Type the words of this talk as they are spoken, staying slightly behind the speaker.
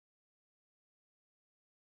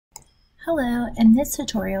Hello, in this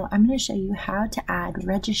tutorial I'm going to show you how to add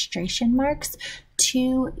registration marks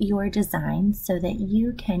to your design so that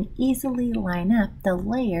you can easily line up the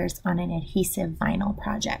layers on an adhesive vinyl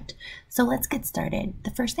project. So let's get started.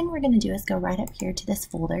 The first thing we're going to do is go right up here to this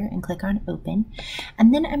folder and click on open,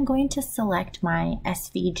 and then I'm going to select my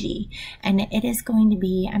SVG, and it is going to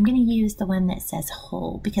be, I'm going to use the one that says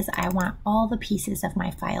whole because I want all the pieces of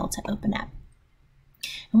my file to open up.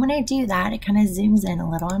 And when I do that, it kind of zooms in a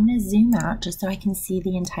little. I'm going to zoom out just so I can see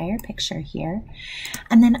the entire picture here.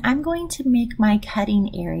 And then I'm going to make my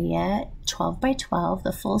cutting area 12 by 12,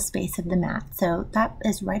 the full space of the mat. So that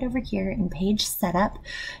is right over here in page setup.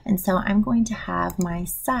 And so I'm going to have my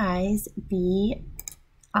size be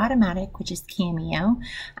automatic, which is Cameo,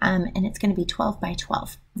 and it's going to be 12 by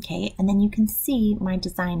 12. Okay, and then you can see my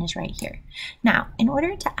design is right here. Now, in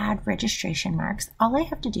order to add registration marks, all I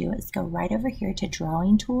have to do is go right over here to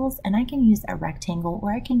drawing tools, and I can use a rectangle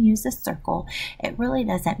or I can use a circle. It really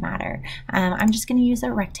doesn't matter. I'm just going to use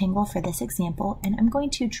a rectangle for this example, and I'm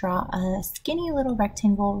going to draw a skinny little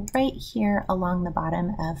rectangle right here along the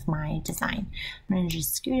bottom of my design. I'm going to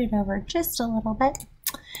just scoot it over just a little bit.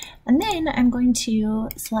 And then I'm going to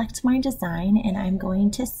select my design and I'm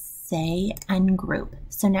going to say ungroup.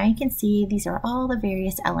 So now you can see these are all the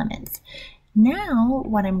various elements. Now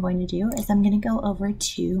what I'm going to do is I'm going to go over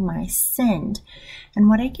to my send, and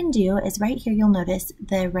what I can do is right here you'll notice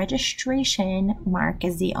the registration mark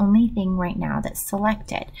is the only thing right now that's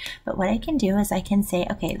selected. But what I can do is I can say,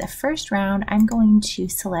 okay, the first round I'm going to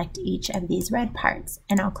select each of these red parts,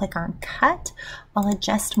 and I'll click on cut. I'll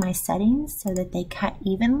adjust my settings so that they cut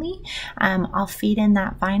evenly. I'll feed in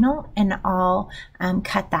that vinyl and I'll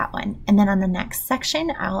cut that one. And then on the next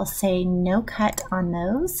section, I'll say no cut on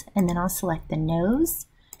those, and then I'll select the nose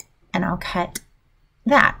and I'll cut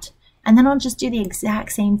that. And then I'll just do the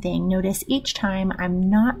exact same thing. Notice each time I'm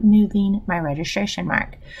not moving my registration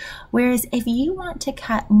mark. Whereas if you want to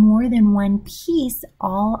cut more than one piece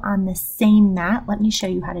all on the same mat, let me show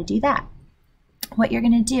you how to do that. What you're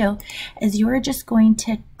going to do is you're just going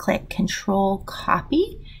to click Control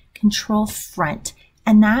Copy, Control Front,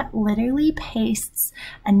 and that literally pastes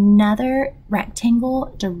another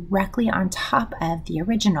rectangle directly on top of the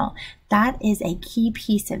original. That is a key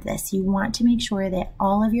piece of this. You want to make sure that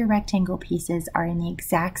all of your rectangle pieces are in the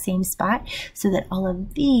exact same spot so that all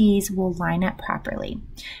of these will line up properly.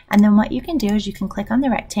 And then what you can do is you can click on the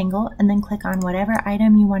rectangle and then click on whatever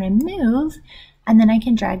item you want to move, and then I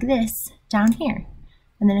can drag this down here.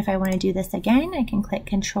 And then if I want to do this again, I can click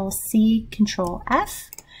Control C, Control F,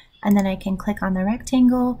 and then I can click on the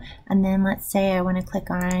rectangle, and then let's say I want to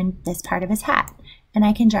click on this part of his hat, and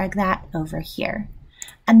I can drag that over here.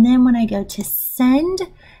 And then when I go to send,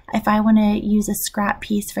 if I want to use a scrap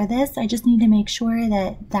piece for this, I just need to make sure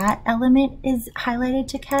that that element is highlighted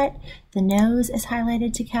to cut, the nose is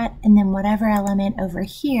highlighted to cut, and then whatever element over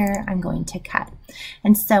here I'm going to cut,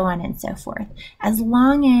 and so on and so forth, as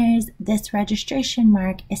long as this registration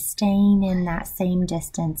mark is staying in that same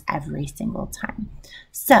distance every single time.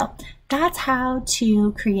 So that's how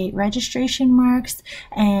to create registration marks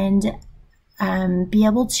and be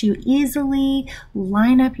able to easily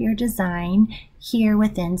line up your design here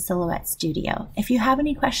within Silhouette Studio. If you have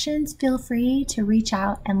any questions, feel free to reach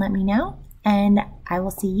out and let me know, and I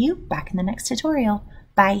will see you back in the next tutorial.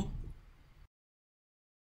 Bye.